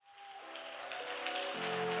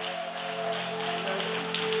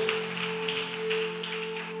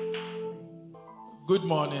Good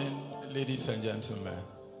morning, ladies and gentlemen.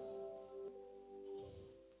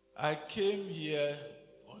 I came here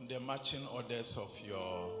on the marching orders of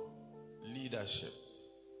your leadership,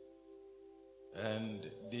 and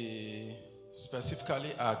they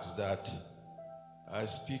specifically asked that I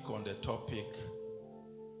speak on the topic,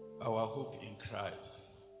 our hope in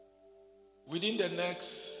Christ. Within the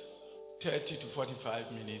next 30 to 45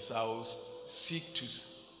 minutes, I will seek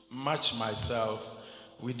to match myself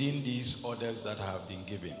within these orders that have been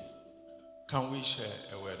given. Can we share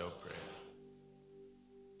a word of prayer?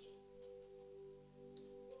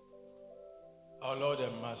 Our Lord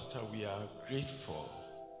and Master, we are grateful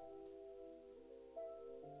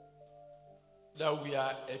that we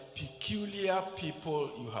are a peculiar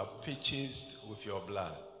people you have purchased with your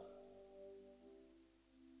blood.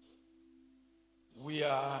 We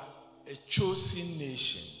are a chosen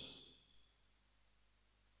nation,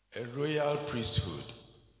 a royal priesthood,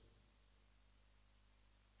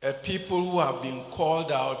 a people who have been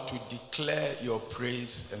called out to declare your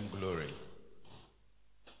praise and glory.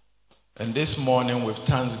 And this morning with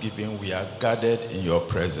thanksgiving, we are gathered in your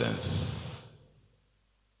presence.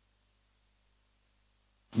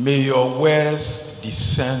 May your words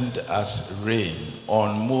descend as rain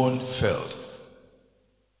on mown field.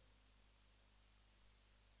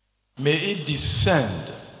 May it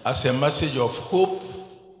descend as a message of hope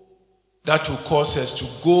that will cause us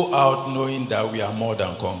to go out knowing that we are more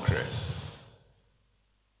than conquerors.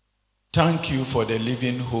 Thank you for the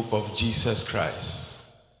living hope of Jesus Christ.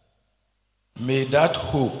 May that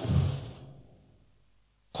hope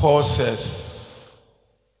cause us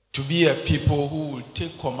to be a people who will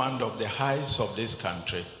take command of the heights of this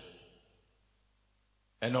country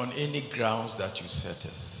and on any grounds that you set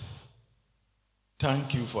us.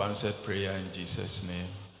 Thank you for answered prayer in Jesus'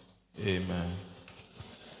 name. Amen.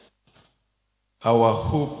 Our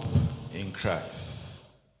hope in Christ.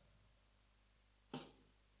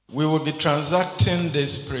 We will be transacting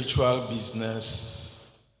this spiritual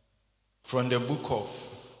business from the book of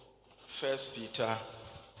 1 Peter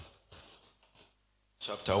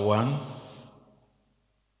chapter 1,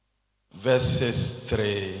 verses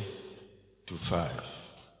 3 to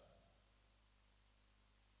 5.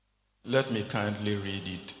 Let me kindly read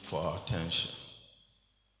it for our attention.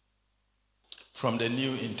 From the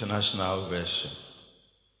New International Version.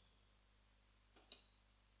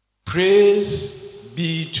 Praise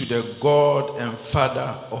be to the God and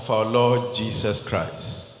Father of our Lord Jesus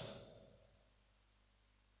Christ.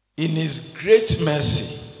 In his great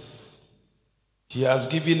mercy, he has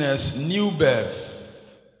given us new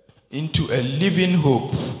birth into a living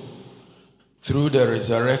hope through the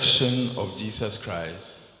resurrection of Jesus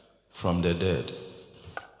Christ from the dead,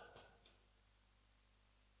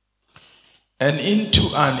 and into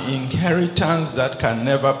an inheritance that can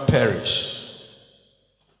never perish,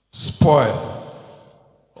 spoil,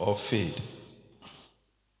 or fade.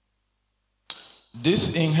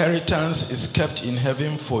 This inheritance is kept in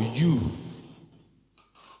heaven for you,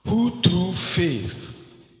 who through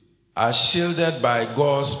faith are shielded by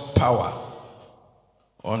God's power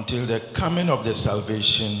until the coming of the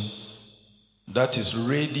salvation that is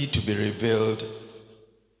ready to be revealed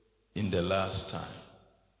in the last time.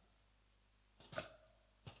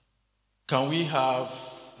 Can we have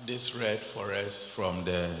this read for us from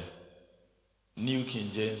the New King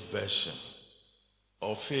James Version?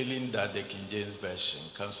 Or failing that, the King James Version.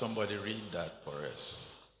 Can somebody read that for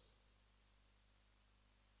us?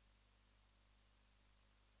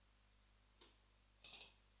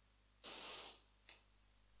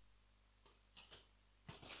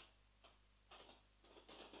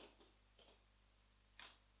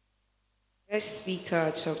 First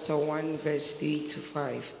Peter chapter 1, verse 3 to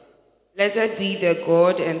 5. Blessed be the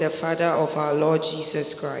God and the Father of our Lord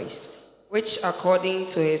Jesus Christ, which according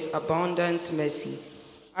to his abundant mercy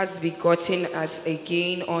has begotten us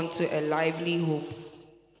again unto a lively hope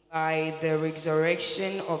by the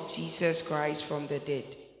resurrection of Jesus Christ from the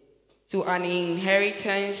dead, to an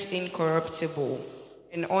inheritance incorruptible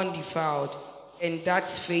and undefiled, and that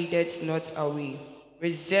fadeth not away,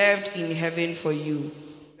 reserved in heaven for you.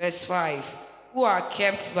 Verse 5. Who are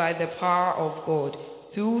kept by the power of God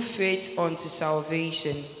through faith unto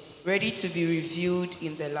salvation, ready to be revealed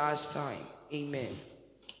in the last time. Amen.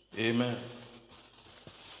 Amen.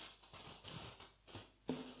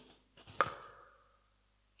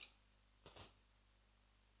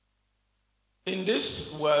 In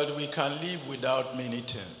this world, we can live without many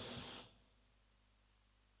things.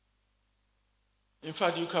 In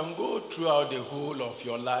fact, you can go throughout the whole of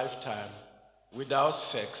your lifetime without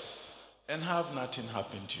sex and have nothing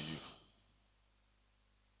happen to you.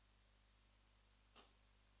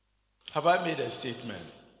 Have I made a statement?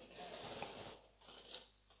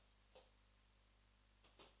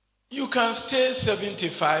 You can stay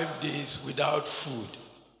 75 days without food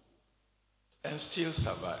and still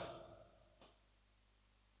survive.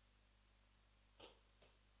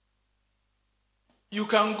 You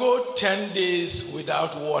can go 10 days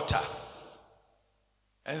without water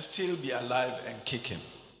and still be alive and kicking.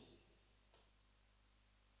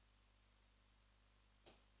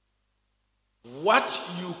 What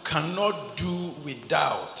you cannot do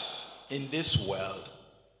without in this world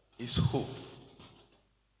is hope.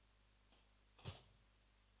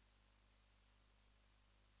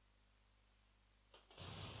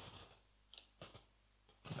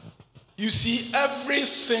 You see, every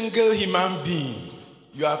single human being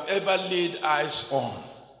you have ever laid eyes on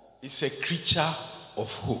is a creature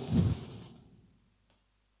of hope.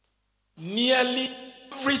 Nearly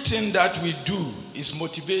everything that we do is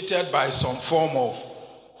motivated by some form of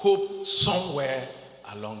hope somewhere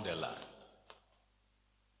along the line.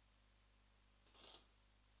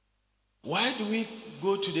 Why do we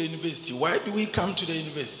go to the university? Why do we come to the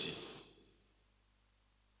university?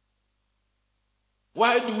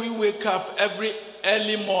 Why do we wake up every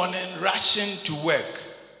early morning rushing to work?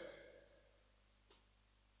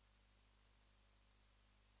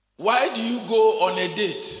 Why do you go on a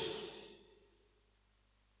date?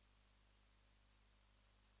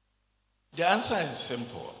 The answer is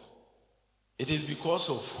simple. It is because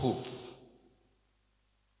of hope.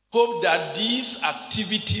 Hope that these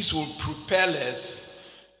activities will propel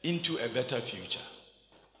us into a better future.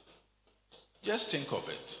 Just think of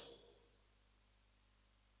it.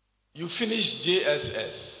 You finished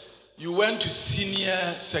JSS. You went to senior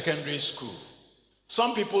secondary school.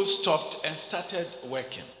 Some people stopped and started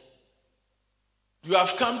working. You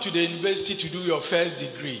have come to the university to do your first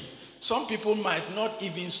degree. Some people might not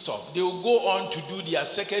even stop. They will go on to do their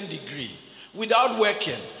second degree without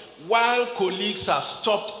working, while colleagues have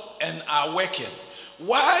stopped and are working.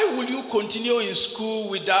 Why will you continue in school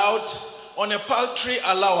on a paltry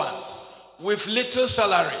allowance, with little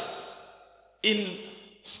salary, in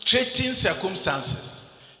straitened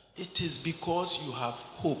circumstances? It is because you have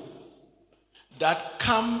hope that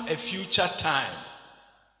come a future time,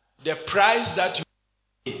 the price that you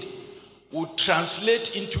paid will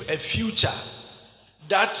translate into a future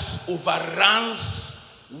that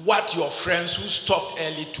overruns what your friends who stopped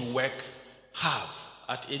early to work have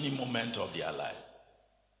at any moment of their life.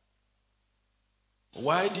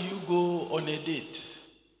 Why do you go on a date?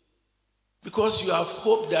 Because you have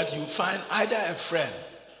hope that you find either a friend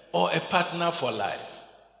or a partner for life.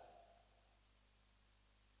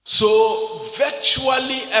 So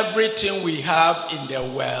virtually everything we have in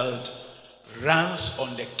the world runs on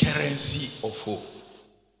the currency of hope.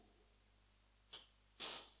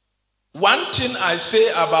 One thing I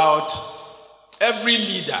say about every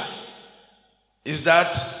leader is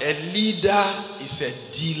that a leader is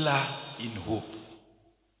a dealer in hope.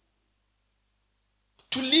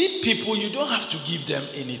 To lead people, you don't have to give them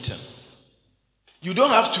anything. You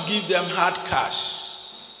don't have to give them hard cash.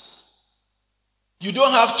 You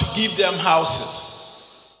don't have to give them houses.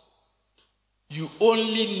 You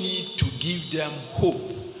only need to give them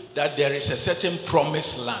hope that there is a certain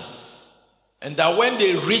promised land. And that when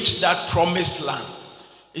they reach that promised land,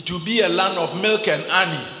 it will be a land of milk and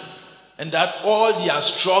honey. And that all their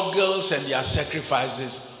struggles and their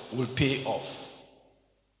sacrifices will pay off.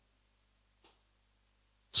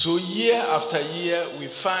 So year after year, we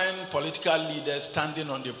find political leaders standing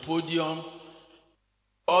on the podium,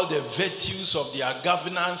 all the virtues of their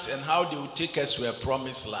governance and how they will take us to a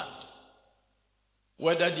promised land.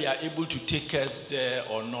 Whether they are able to take us there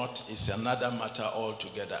or not is another matter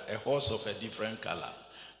altogether, a horse of a different color.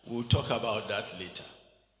 We'll talk about that later.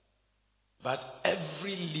 But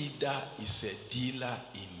every leader is a dealer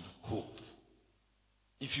in hope.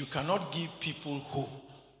 If you cannot give people hope,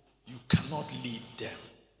 you cannot lead them.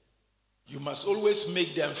 You must always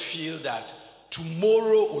make them feel that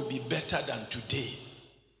tomorrow will be better than today,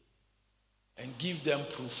 and give them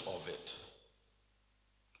proof of it.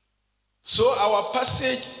 So our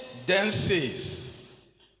passage then says,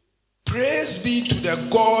 "Praise be to the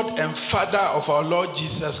God and Father of our Lord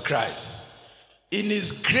Jesus Christ. In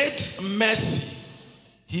his great mercy,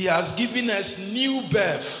 he has given us new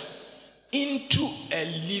birth into a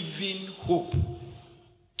living hope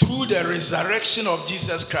through the resurrection of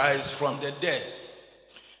Jesus Christ from the dead,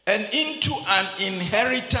 and into an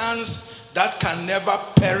inheritance that can never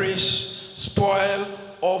perish, spoil,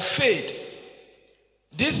 or fade.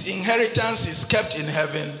 This inheritance is kept in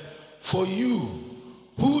heaven for you,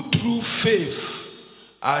 who through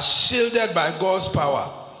faith are shielded by God's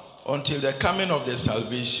power until the coming of the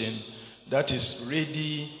salvation that is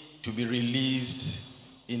ready to be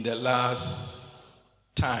released in the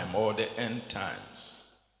last time or the end times.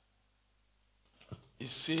 It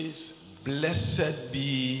says, "Blessed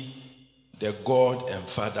be the God and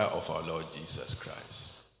Father of our Lord Jesus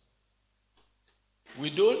Christ." We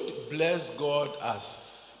don't bless God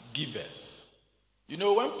as givers. You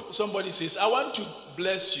know, when somebody says, "I want to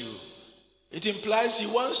bless you," it implies he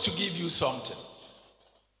wants to give you something.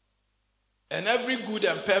 And every good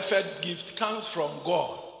and perfect gift comes from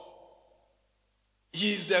God.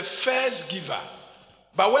 He is the first giver.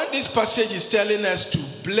 But when this passage is telling us to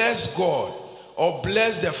bless God or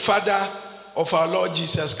bless the Father of our Lord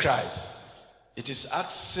Jesus Christ, it is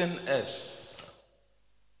asking us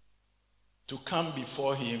to come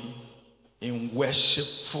before him in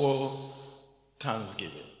worshipful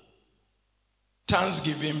thanksgiving.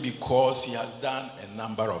 Thanksgiving because he has done a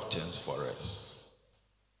number of things for us.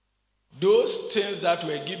 Those things that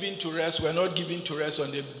were given to us were not given to us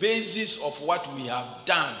on the basis of what we have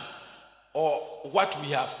done or what we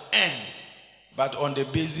have earned, but on the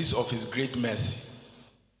basis of his great mercy.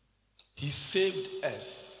 He saved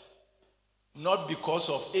us, not because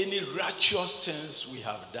of any righteous things we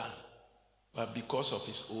have done, but because of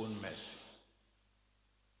his own mercy.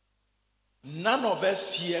 None of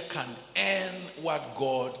us here can earn what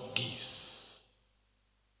God gives.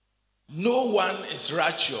 No one is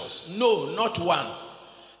righteous. No, not one.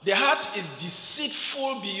 The heart is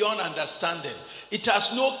deceitful beyond understanding. It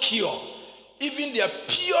has no cure. Even the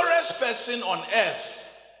purest person on earth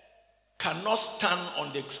cannot stand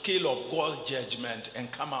on the scale of God's judgment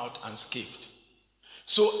and come out unscathed.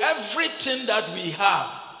 So everything that we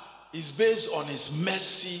have is based on his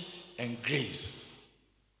mercy and grace.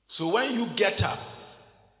 So when you get up,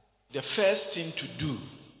 the first thing to do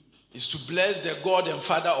is to bless the God and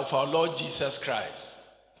Father of our Lord Jesus Christ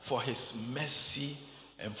for his mercy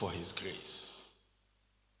and for his grace.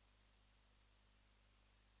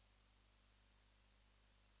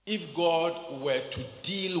 If God were to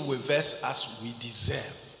deal with us as we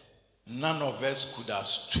deserve, none of us could have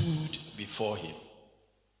stood before him.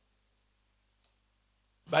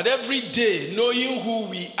 But every day, knowing who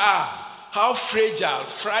we are, how fragile,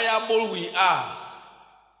 friable we are,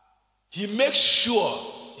 he makes sure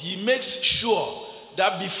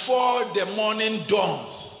that before the morning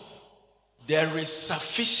dawns, there is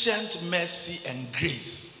sufficient mercy and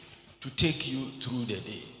grace to take you through the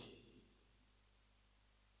day.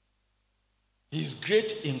 He's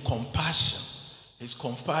great in compassion. His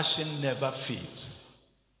compassion never fails.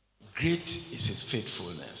 Great is his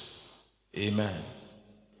faithfulness. Amen.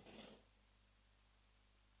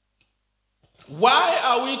 Why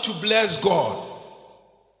are we to bless God?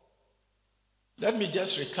 Let me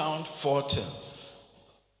just recount 4 things.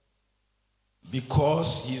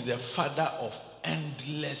 Because he's the Father of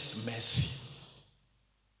endless mercy.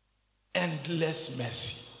 Endless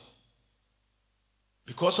mercy.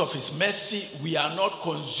 Because of his mercy, we are not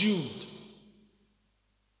consumed.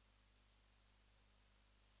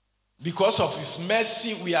 Because of his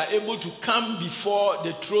mercy, we are able to come before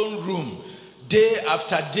the throne room day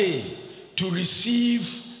after day to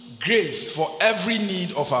receive grace for every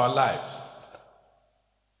need of our lives.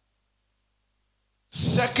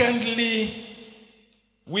 Secondly,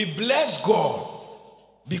 we bless God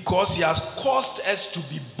because he has caused us to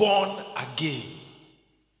be born again,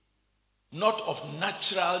 not of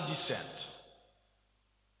natural descent,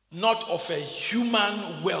 not of a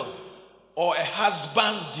human will or a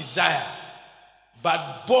husband's desire,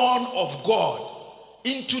 but born of God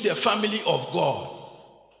into the family of God.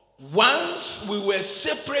 Once we were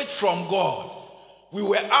separate from God, we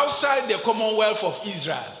were outside the commonwealth of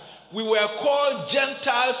Israel. We were called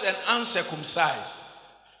Gentiles and uncircumcised.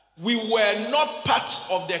 We were not part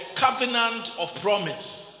of the covenant of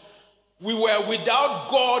promise. We were without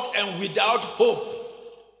God and without hope.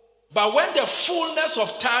 But when the fullness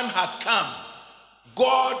of time had come,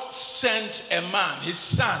 God sent a man, his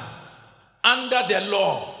son, under the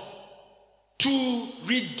law to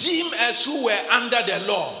redeem us who were under the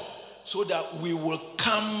law so that we will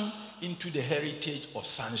come into the heritage of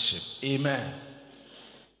sonship. Amen.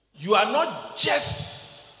 You are not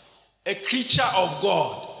just a creature of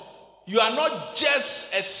God. You are not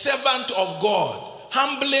just a servant of God,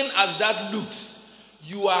 humbling as that looks.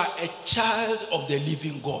 You are a child of the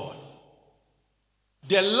living God.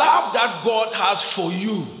 The love that God has for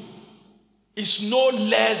you is no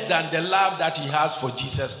less than the love that he has for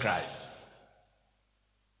Jesus Christ.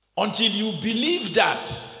 Until you believe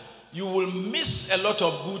that, you will miss a lot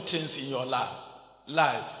of good things in your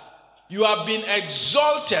life. You have been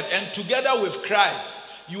exalted, and together with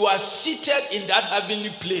Christ, you are seated in that heavenly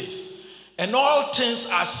place. and all things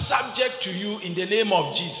are subject to you in the name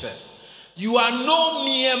of Jesus. You are no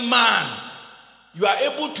mere man. You are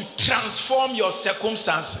able to transform your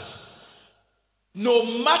circumstances. No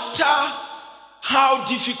matter how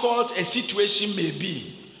difficult a situation may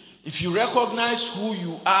be, if you recognize who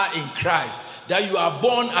you are in Christ, that you are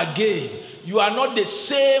born again, you are not the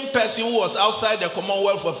same person who was outside the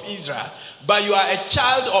Commonwealth of Israel, but you are a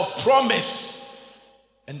child of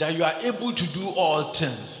promise, and that you are able to do all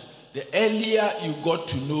things. The earlier you got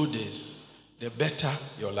to know this, the better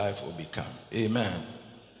your life will become. Amen.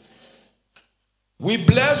 We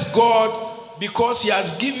bless God because He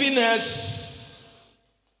has given us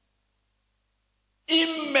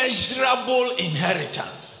immeasurable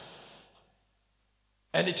inheritance,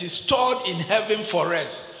 and it is stored in heaven for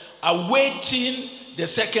us, awaiting the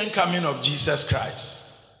second coming of Jesus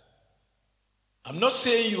Christ. I'm not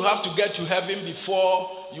saying you have to get to heaven before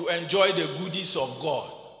you enjoy the goodies of God.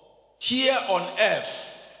 Here on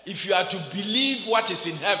earth, if you are to believe what is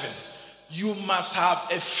in heaven, you must have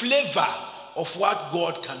a flavor of what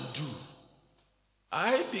God can do.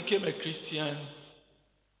 I became a Christian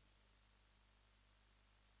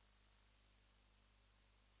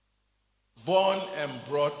born and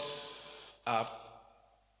brought up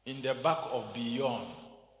in the back of Beyond,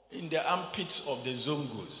 in the armpits of the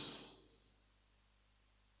Zongos.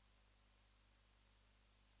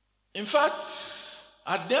 In fact,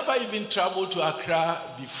 I'd never even traveled to Accra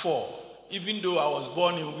before, even though I was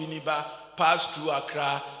born in Winneba, passed through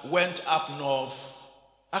Accra, went up north.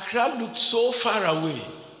 Accra looked so far away.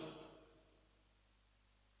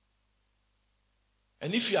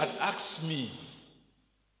 And if you had asked me,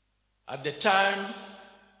 at the time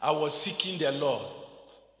I was seeking the Lord,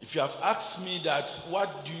 if you have asked me that, what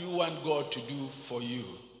do you want God to do for you?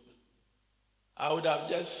 I would have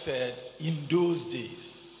just said, in those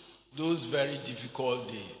days, those very difficult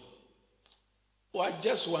days, I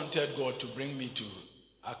just wanted God to bring me to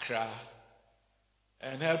Accra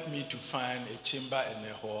and help me to find a chamber and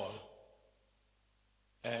a hall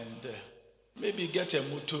and maybe get a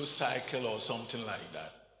motorcycle or something like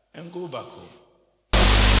that and go back home.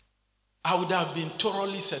 I would have been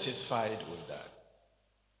thoroughly satisfied with that.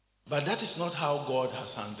 But that is not how God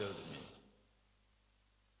has handled me.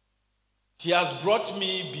 He has brought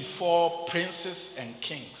me before princes and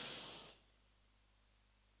kings.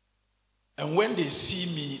 And when they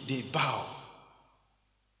see me, they bow.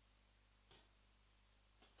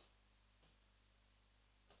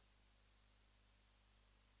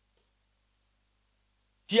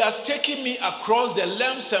 He has taken me across the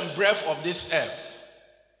length and breadth of this earth.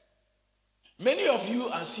 Many of you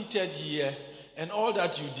are seated here, and all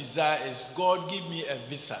that you desire is, God, give me a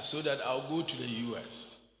visa so that I'll go to the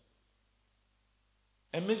US.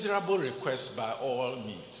 A miserable request by all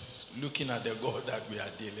means, looking at the God that we are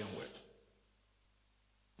dealing with.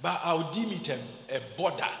 But I'll deem it a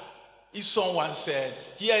border. If someone said,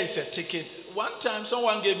 here is a ticket. One time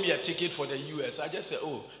someone gave me a ticket for the US. I just said,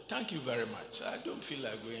 oh, thank you very much. I don't feel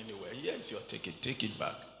like going anywhere. Here is your ticket. Take it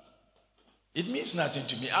back. It means nothing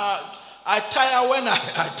to me. I tire when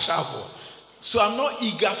I travel. So I'm not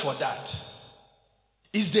eager for that.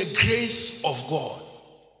 It's the grace of God.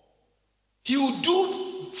 He will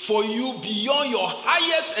do for you beyond your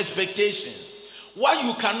highest expectations. What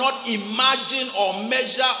you cannot imagine or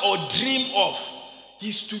measure or dream of.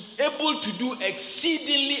 He's able to do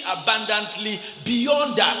exceedingly abundantly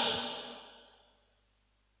beyond that.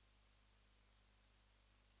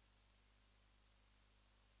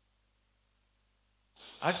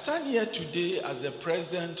 I stand here today as the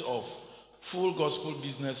president of Full Gospel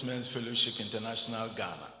Businessmen's Fellowship International,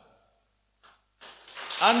 Ghana.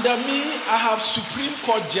 Under me, I have Supreme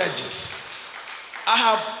Court judges. I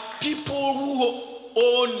have people who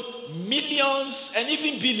own millions and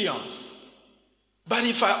even billions. But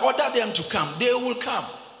if I order them to come, they will come.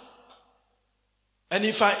 And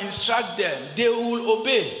if I instruct them, they will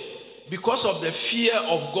obey because of the fear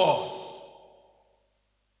of God.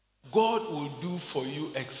 God will do for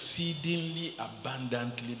you exceedingly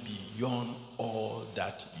abundantly beyond all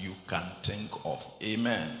that you can think of.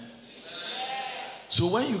 Amen. So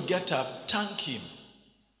when you get up, thank Him.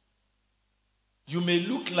 You may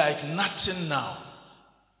look like nothing now,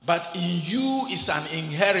 but in you is an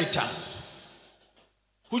inheritance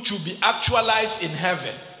which will be actualized in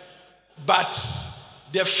heaven. But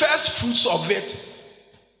the first fruits of it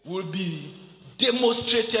will be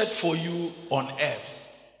demonstrated for you on earth,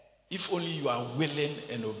 if only you are willing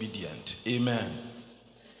and obedient. Amen.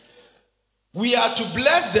 We are to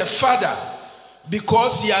bless the Father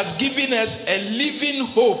because He has given us a living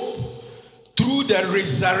hope through the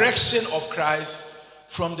resurrection of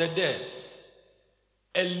Christ from the dead.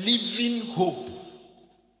 a living hope.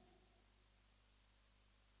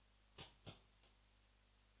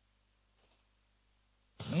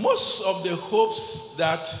 Most of the hopes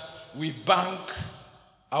that we bank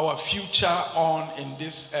our future on in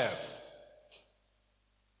this earth,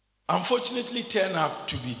 unfortunately, turn out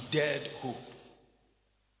to be dead hope.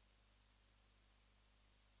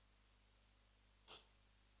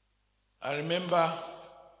 I remember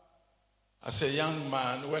as a young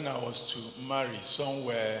man when I was to marry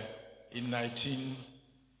somewhere in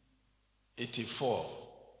 1984.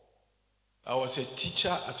 I was a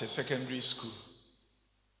teacher at a secondary school.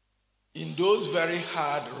 In those very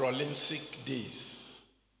hard rolling sick days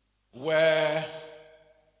where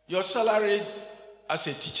your salary as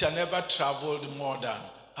a teacher never traveled more than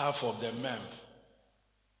half of the month,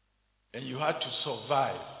 and you had to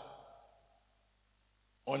survive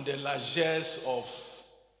on the largesse of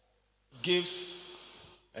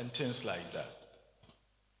gifts and things like that.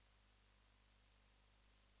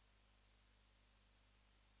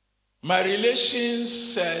 My relations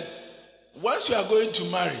said, once you are going to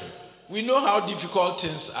marry, we know how difficult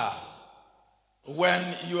things are. When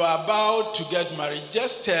you are about to get married,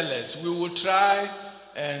 just tell us. We will try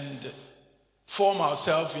and form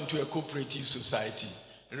ourselves into a cooperative society,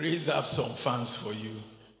 raise up some funds for you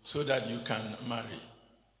so that you can marry.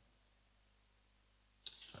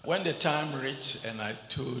 When the time reached and I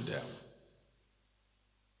told them,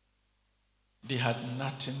 they had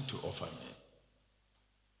nothing to offer me.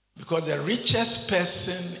 Because the richest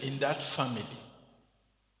person in that family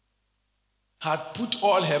had put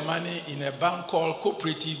all her money in a bank called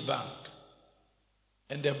Cooperative Bank.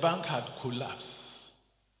 And the bank had collapsed.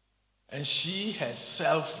 And she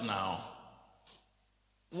herself now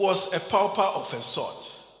was a pauper of a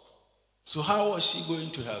sort. So how was she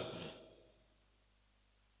going to help me?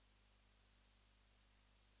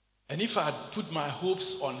 And if I had put my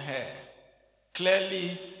hopes on her,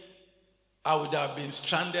 clearly I would have been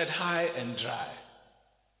stranded high and dry.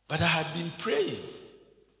 But I had been praying.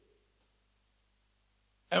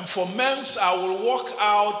 And for months I will walk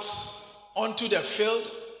out onto the field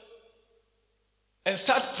and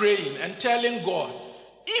start praying and telling God,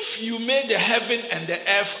 if you made the heaven and the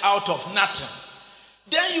earth out of nothing,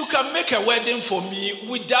 then you can make a wedding for me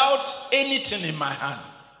without anything in my hand.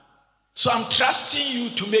 So I'm trusting you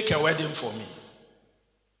to make a wedding for me.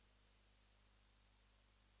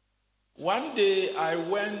 One day I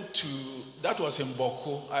went to, that was in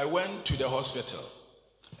Boko, I went to the hospital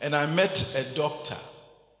and I met a doctor,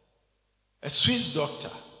 a Swiss doctor,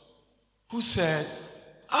 who said,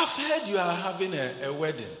 I've heard you are having a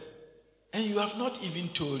wedding and you have not even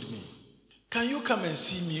told me. Can you come and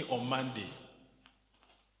see me on Monday?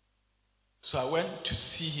 So I went to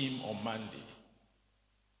see him on Monday.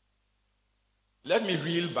 Let me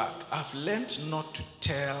reel back. I've learned not to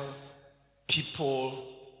tell people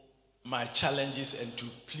my challenges and to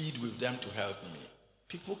plead with them to help me.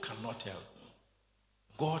 People cannot help me.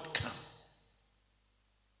 God can.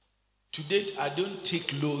 To date, I don't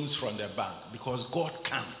take loans from the bank because God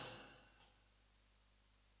can.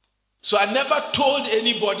 So I never told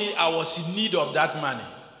anybody I was in need of that money.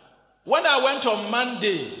 When I went on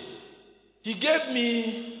Monday, he gave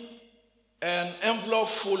me an envelope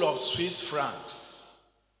full of Swiss francs.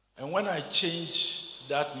 And when I changed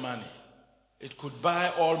that money, it could buy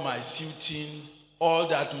all my suiting, all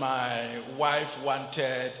that my wife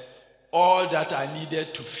wanted, all that I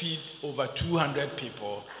needed to feed over 200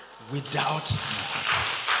 people without my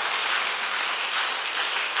ask.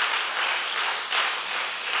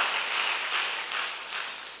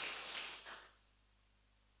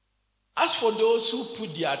 As for those who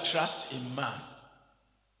put their trust in man,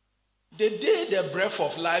 the day the breath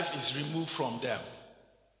of life is removed from them,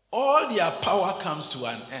 all their power comes to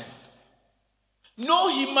an end. No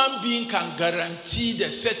human being can guarantee the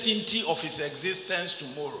certainty of his existence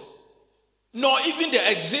tomorrow, nor even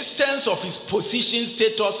the existence of his position,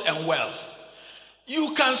 status, and wealth.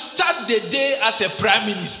 You can start the day as a prime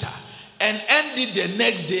minister and end it the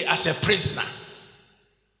next day as a prisoner.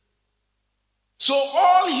 So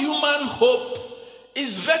all human hope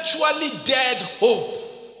is virtually dead hope.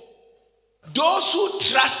 Those who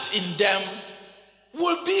trust in them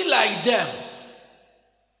will be like them.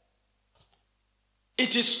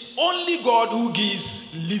 It is only God who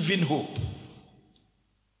gives living hope.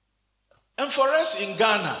 And for us in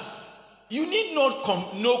Ghana, you need no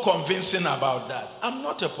convincing about that. I'm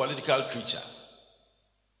not a political creature.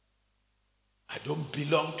 I don't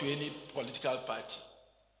belong to any political party.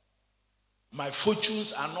 My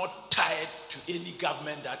fortunes are not tied to any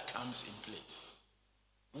government that comes in place.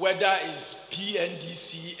 whether it's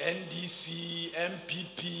PNDC, NDC,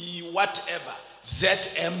 MPP, whatever,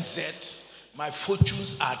 ZMZ, my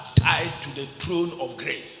fortunes are tied to the throne of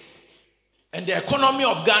grace. And the economy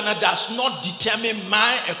of Ghana does not determine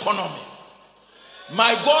my economy.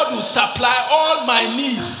 My God will supply all my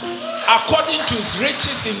needs according to his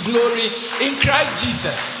riches in glory in Christ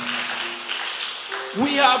Jesus.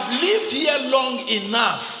 We have lived here long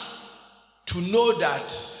enough to know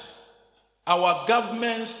that our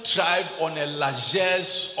governments thrive on a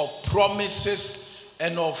largesse of promises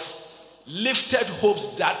and of lifted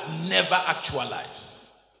hopes that never actualize.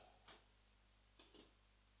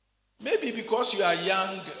 Maybe because you are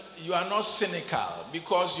young, you are not cynical,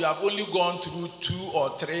 because you have only gone through 2 or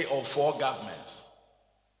 3 or 4 governments.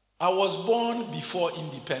 I was born before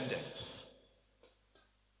independence.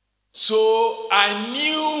 So I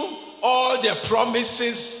knew all the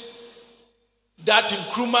promises that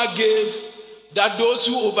Nkrumah gave, that those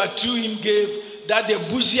who overthrew him gave, that the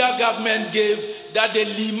Busia government gave, that the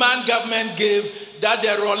Liman government gave, that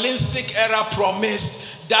the Rawlinson era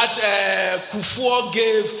promised, that Kufuor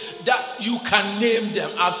gave, that you can name them.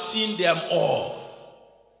 I've seen them all.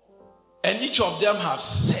 And each of them have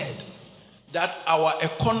said that our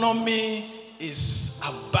economy is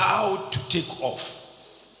about to take off.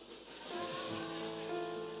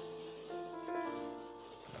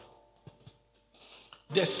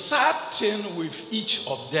 The sad thing with each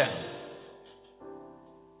of them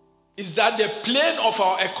is that the plane of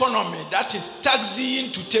our economy that is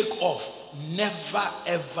taxiing to take off never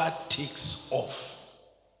ever takes off.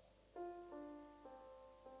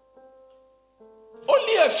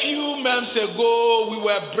 Only a few months ago, we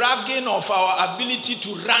were bragging of our ability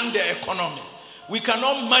to run the economy. We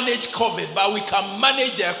cannot manage COVID, but we can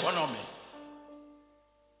manage the economy.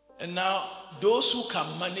 And now, those who can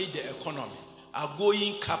manage the economy are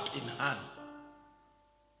going cap in hand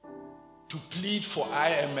to plead for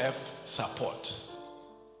IMF support.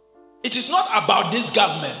 It is not about this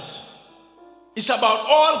government. It's about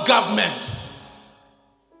all governments.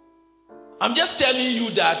 I'm just telling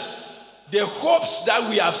you that the hopes that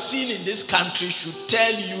we have seen in this country should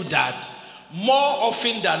tell you that more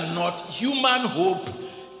often than not, human hope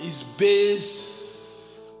is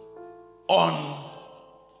based on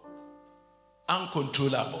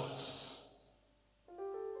uncontrollables.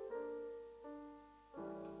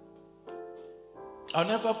 I'll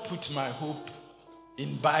never put my hope in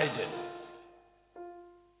Biden.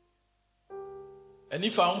 And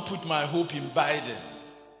if I won't put my hope in Biden,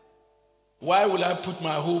 why will I put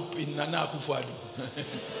my hope in Nana Akufo-Addo?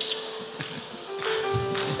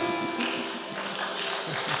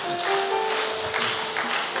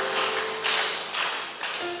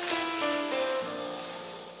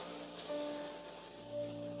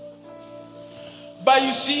 But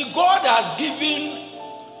you see, God has given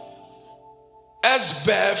us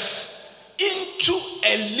birth into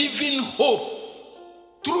a living hope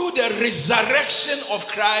through the resurrection of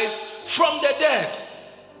Christ from the dead.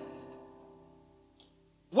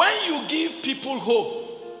 When you give people hope,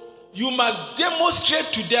 you must demonstrate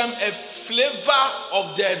to them a flavor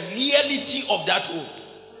of the reality of that hope.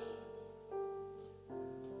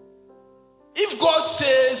 If God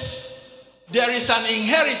says there is an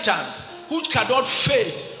inheritance which cannot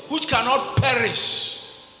fade, which cannot perish,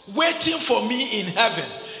 waiting for me in heaven,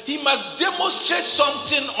 he must demonstrate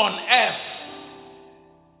something on earth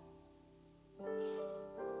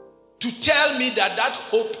to tell me that that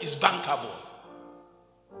hope is bankable.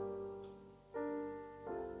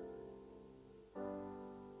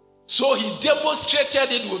 So he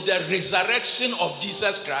demonstrated it with the resurrection of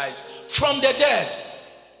Jesus Christ from the dead.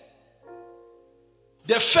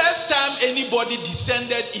 The first time anybody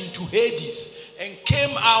descended into Hades and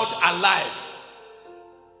came out alive,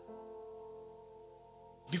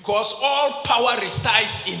 because all power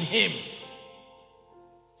resides in him.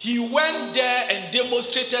 He went there and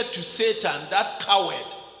demonstrated to Satan, that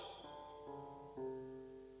coward,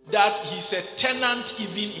 that he's a tenant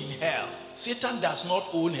even in hell. Satan does not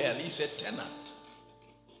own hell, he's a tenant.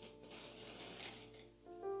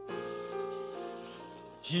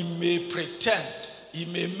 He may pretend, he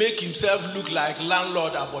may make himself look like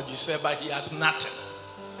landlord Abodjise, but he has nothing.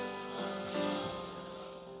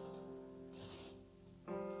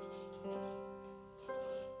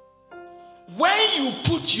 When you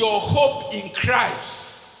put your hope in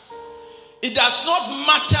Christ, it does not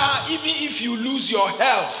matter even if you lose your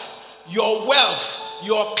health, your wealth,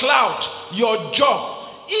 your clout, your job,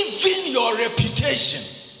 even your reputation.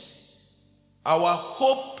 Our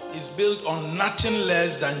hope is built on nothing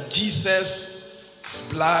less than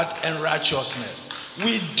Jesus' blood and righteousness.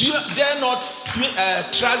 We dare not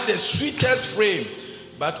trust the sweetest frame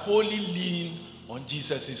but wholly lean on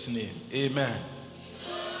Jesus' name. Amen.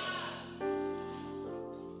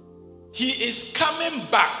 He is coming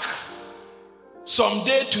back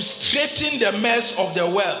someday to straighten the mess of the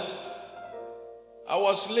world. I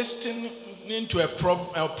was listening to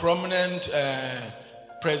a prominent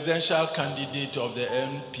presidential candidate of the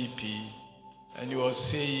NPP, and he was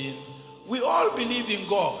saying, we all believe in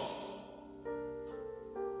God.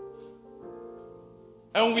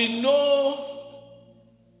 And we know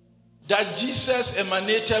that Jesus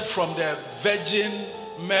emanated from the Virgin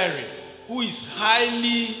Mary, who is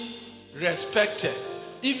highly respected,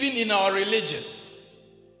 even in our religion.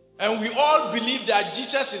 And we all believe that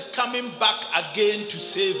Jesus is coming back again to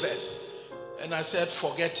save us. And I said,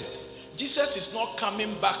 forget it. Jesus is not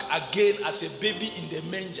coming back again as a baby in the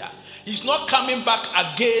manger. He's not coming back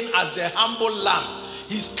again as the humble lamb.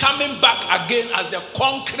 He's coming back again as the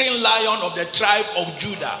conquering lion of the tribe of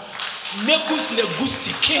Judah. Negus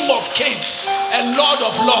Negusti, King of kings and Lord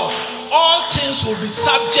of lords. All things will be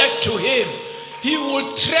subject to him. He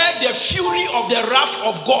will tread the fury of the wrath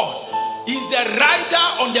of God. He's the rider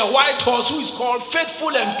on the white horse who is called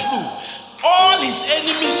faithful and true. All his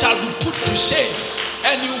enemies shall be put to shame,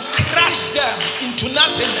 and you crush them into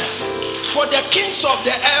nothingness. For the kings of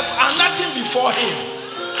the earth are nothing before him.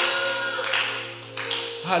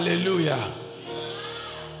 Hallelujah.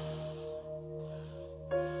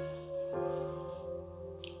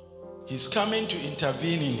 He's coming to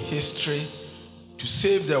intervene in history, to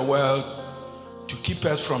save the world, to keep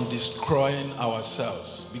us from destroying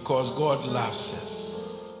ourselves, because God loves us.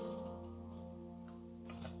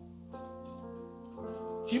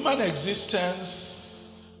 Human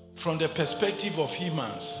existence, from the perspective of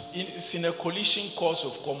humans, is in a collision course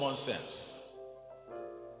of common sense.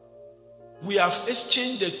 We have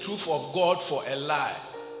exchanged the truth of God for a lie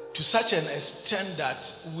to such an extent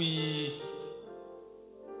that we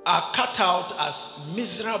are cut out as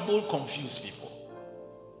miserable, confused people.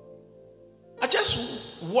 I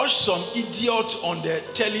just watched some idiot on the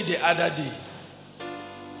telly the other day.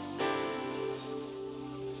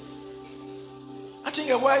 I think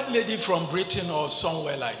a white lady from Britain or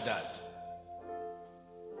somewhere like that.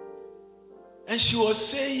 And she was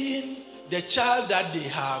saying the child that they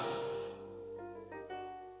have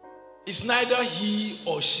is neither he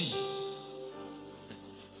or she.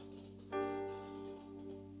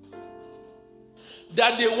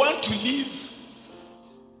 That they want to live,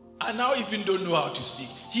 I now even don't know how to speak,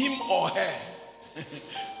 him or her,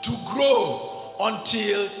 to grow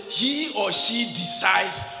until he or she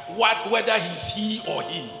decides whether he's he or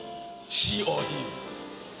him, she or him.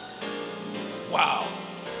 Wow.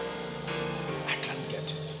 I can't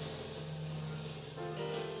get it.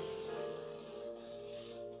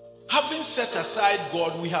 Having set aside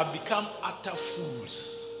God, we have become utter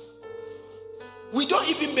fools. We don't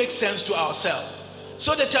even make sense to ourselves.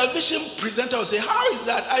 So the television presenter will say, how is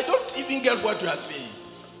that? I don't even get what you are saying.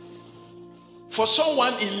 For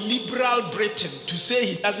someone in liberal Britain to say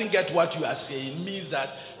he doesn't get what you are saying means that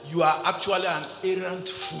you are actually an errant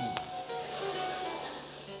fool.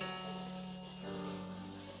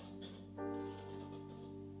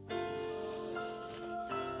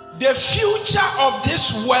 The future of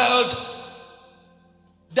this world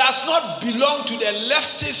does not belong to the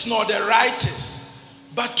leftists nor the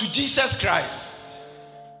rightists, but to Jesus Christ.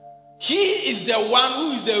 He is the one who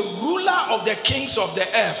is the ruler of the kings of the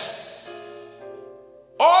earth.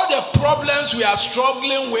 All the problems we are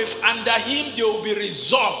struggling with, under him they will be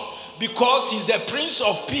resolved, because he's the Prince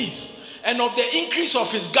of Peace. And of the increase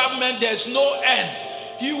of his government there is no end.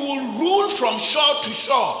 He will rule from shore to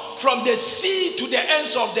shore, from the sea to the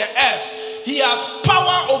ends of the earth. He has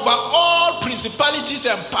power over all principalities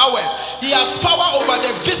and powers. He has power over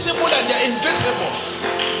the visible and the invisible.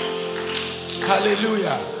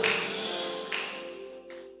 Hallelujah.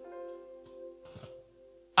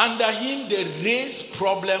 Under him, the race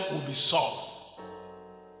problem will be solved.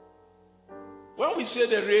 When we say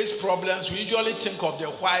the race problems, we usually think of the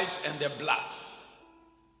whites and the blacks.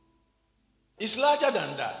 It's larger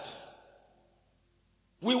than that.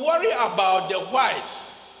 We worry about the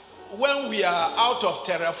whites when we are out of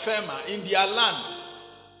terra firma in their land.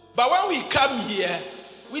 But when we come here,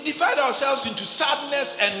 we divide ourselves into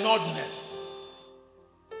sadness and nordness.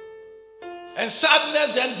 And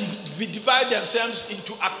sadness then divide themselves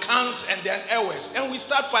into Akans and then Ewes. And we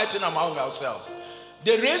start fighting among ourselves.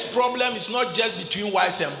 The race problem is not just between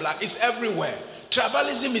whites and black. It's everywhere.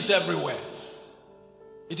 Tribalism is everywhere.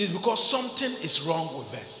 It is because something is wrong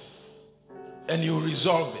with us. And you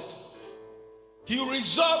resolve it. He will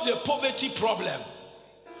resolve the poverty problem.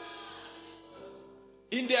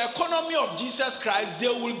 In the economy of Jesus Christ,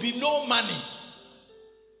 there will be no money.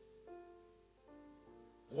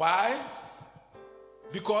 Why?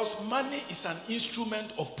 Because money is an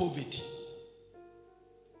instrument of poverty.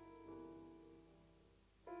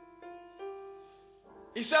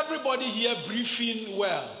 Is everybody here breathing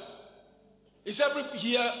well? Is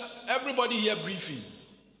everybody here breathing?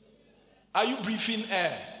 Are you breathing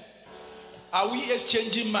air? Are we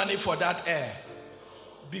exchanging money for that air?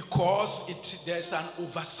 Because there's an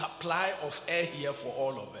oversupply of air here for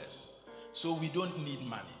all of us. So we don't need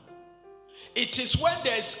money. It is when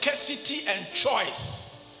there is scarcity and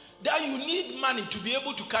choice that you need money to be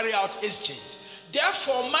able to carry out exchange.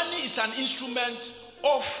 Therefore, money is an instrument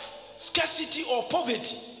of scarcity or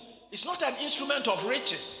poverty. It's not an instrument of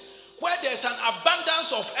riches. Where there's an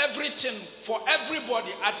abundance of everything for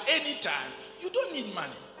everybody at any time, you don't need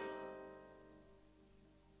money.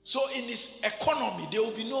 So in this economy, there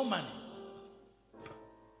will be no money.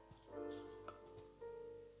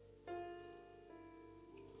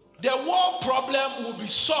 The war problem will be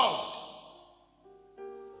solved.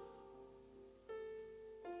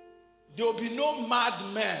 There will be no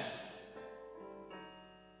madmen.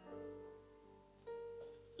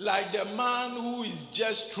 Like the man who is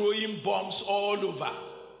just throwing bombs all over.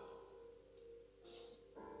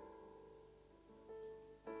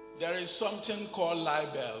 There is something called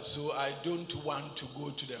libel, so I don't want to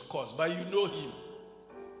go to the course, but you know him.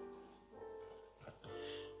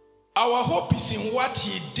 Our hope is in what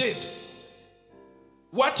he did,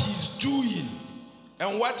 what he's doing,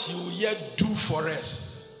 and what he will yet do for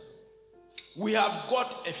us. We have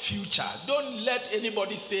got a future. Don't let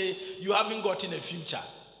anybody say you haven't gotten a future.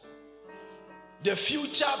 The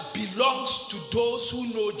future belongs to those who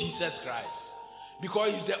know Jesus Christ,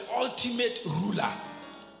 because he's the ultimate ruler.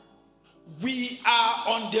 We are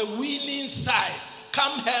on the winning side.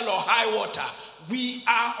 Come hell or high water, we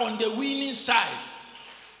are on the winning side.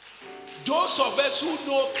 Those of us who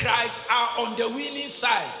know Christ are on the winning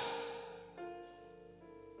side.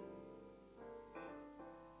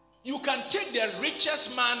 You can take the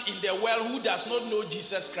richest man in the world who does not know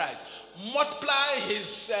Jesus Christ, multiply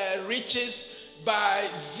his riches by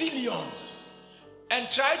zillions, and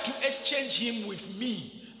try to exchange him with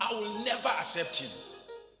me. I will never accept him.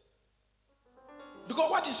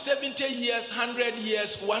 Because what is 70 years, 100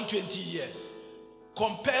 years, 120 years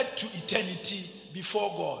compared to eternity before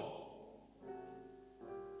God?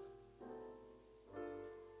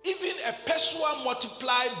 Even a pesua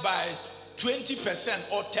multiplied by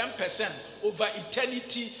 20% or 10% over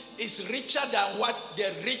eternity is richer than what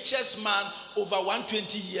the richest man over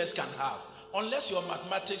 120 years can have, unless your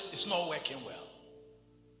mathematics is not working well.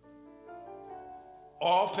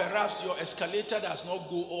 Or perhaps your escalator does not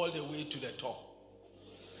go all the way to the top.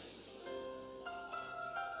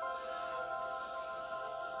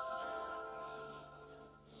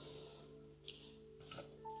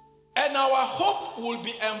 And our hope will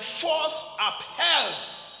be enforced, upheld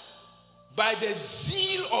by the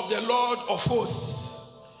zeal of the Lord of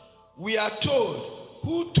hosts. We are told,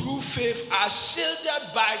 who through faith are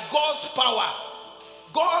shielded by God's power.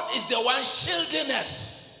 God is the one shielding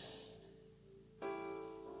us.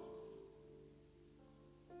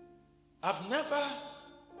 I've never,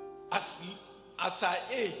 as I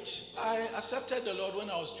age, I accepted the Lord when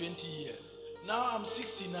I was 20 years. Now I'm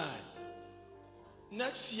 69.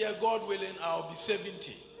 Next year, God willing, I'll be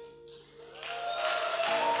 70.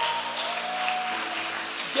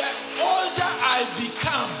 The older I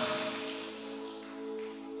become,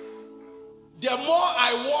 the more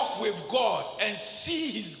I walk with God and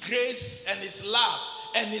see his grace and his love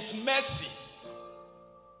and his mercy.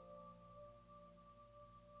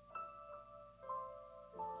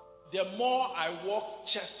 The more I walk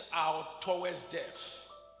chest out towards death.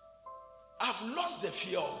 I've lost the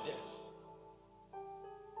fear of death.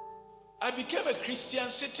 I became a Christian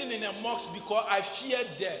sitting in a mosque because I feared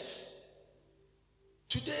death.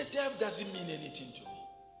 Today, death doesn't mean anything to me.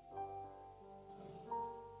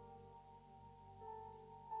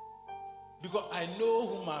 Because I know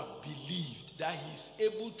whom I've believed, that he's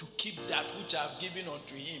able to keep that which I've given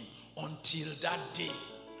unto him until that day.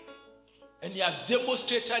 And he has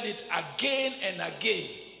demonstrated it again and again.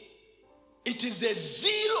 It is the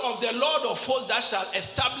zeal of the Lord of hosts that shall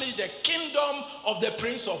establish the kingdom of the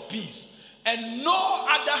Prince of Peace. And no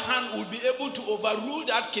other hand will be able to overrule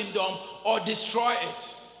that kingdom or destroy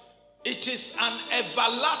it. It is an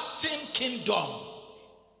everlasting kingdom.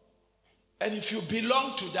 And if you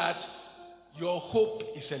belong to that, your hope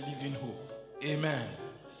is a living hope. Amen.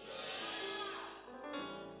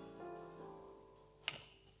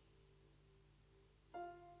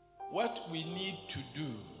 What we need to do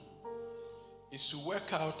is to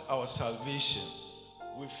work out our salvation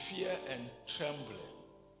with fear and trembling.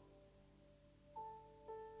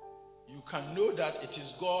 you can know that it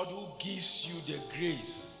is God who gives you the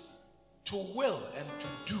grace to will and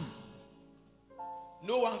to do.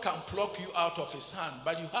 No one can pluck you out of his hand,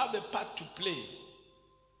 but you have a part to play.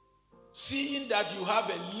 Seeing that you have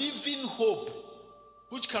a living hope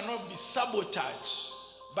which cannot be sabotaged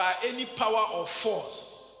by any power or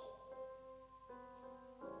force,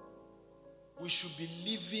 we should be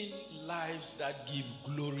living lives that give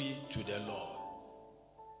glory to the Lord.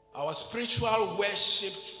 Our spiritual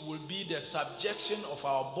worship will be the subjection of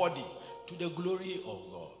our body to the glory of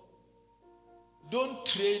God. Don't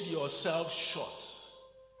trade yourself short.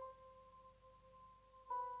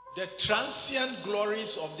 The transient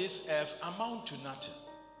glories of this earth amount to nothing.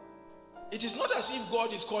 It is not as if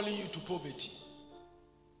God is calling you to poverty.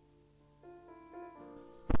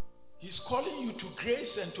 He's calling you to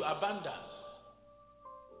grace and to abundance.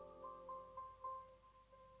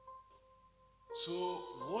 So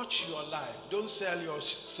watch your life. Don't sell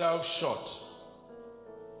yourself short.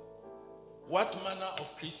 What manner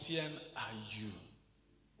of Christian are you?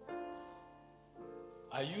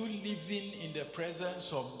 Are you living in the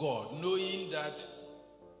presence of God, knowing that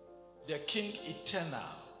the King eternal,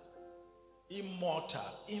 immortal,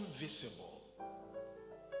 invisible,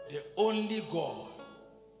 the only God,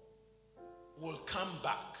 will come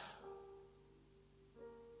back?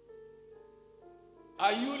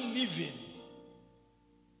 Are you living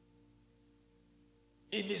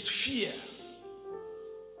in his fear,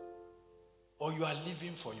 or you are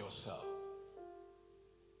living for yourself?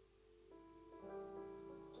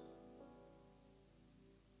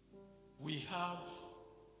 We have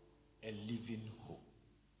a living hope.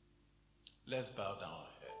 Let's bow down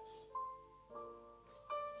our heads.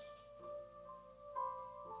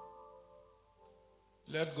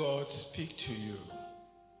 Let God speak to you.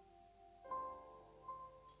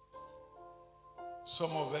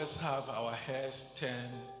 Some of us have our heads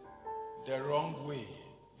turned the wrong way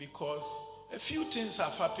because a few things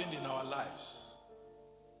have happened in our lives.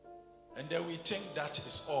 And then we think that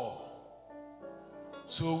is all.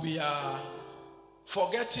 So we are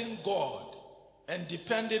forgetting God and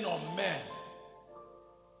depending on men.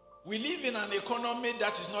 We live in an economy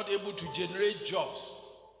that is not able to generate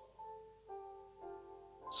jobs.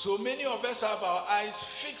 So many of us have our eyes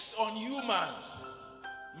fixed on humans.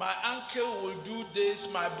 My uncle will do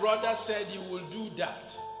this. My brother said he will do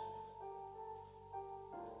that.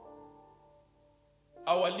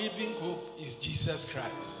 Our living hope is Jesus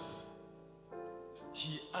Christ.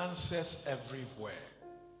 He answers everywhere.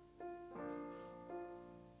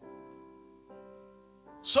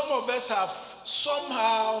 Some of us have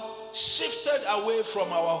somehow shifted away from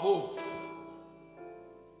our hope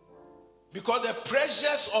because the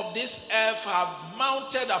pressures of this earth have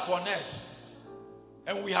mounted upon us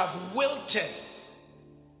and we have wilted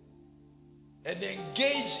and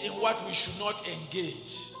engaged in what we should not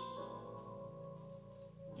engage.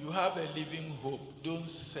 You have a living hope. Don't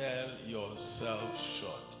sell yourself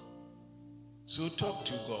short. So talk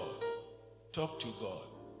to God. Talk to God.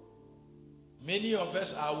 Many of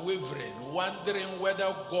us are wavering, wondering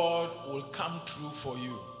whether God will come true for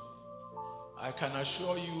you. I can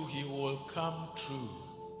assure you he will come true.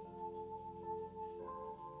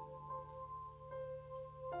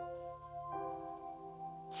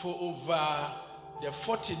 For over the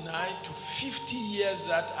 49 to 50 years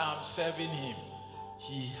that I'm serving him,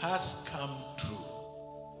 he has come true.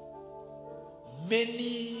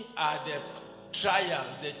 Many are the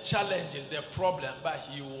trials, the challenges, the problem, but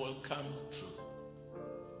he will come true.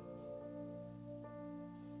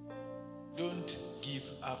 Don't give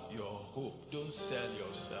up your hope. Don't sell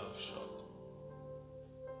yourself short.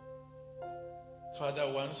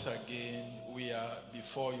 Father, once again, we are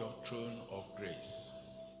before your throne of grace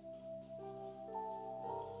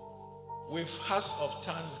with hearts of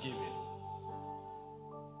thanksgiving,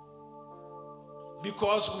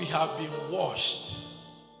 because we have been washed,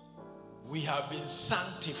 we have been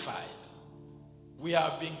sanctified, we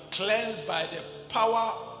have been cleansed by the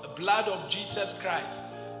power, the blood of Jesus Christ,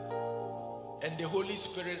 and the Holy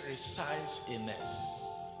Spirit resides in us.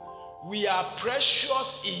 We are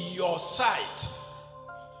precious in your sight.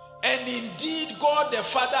 And indeed, God the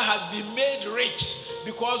Father has been made rich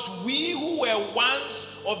because we who were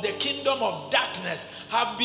once of the kingdom of darkness have been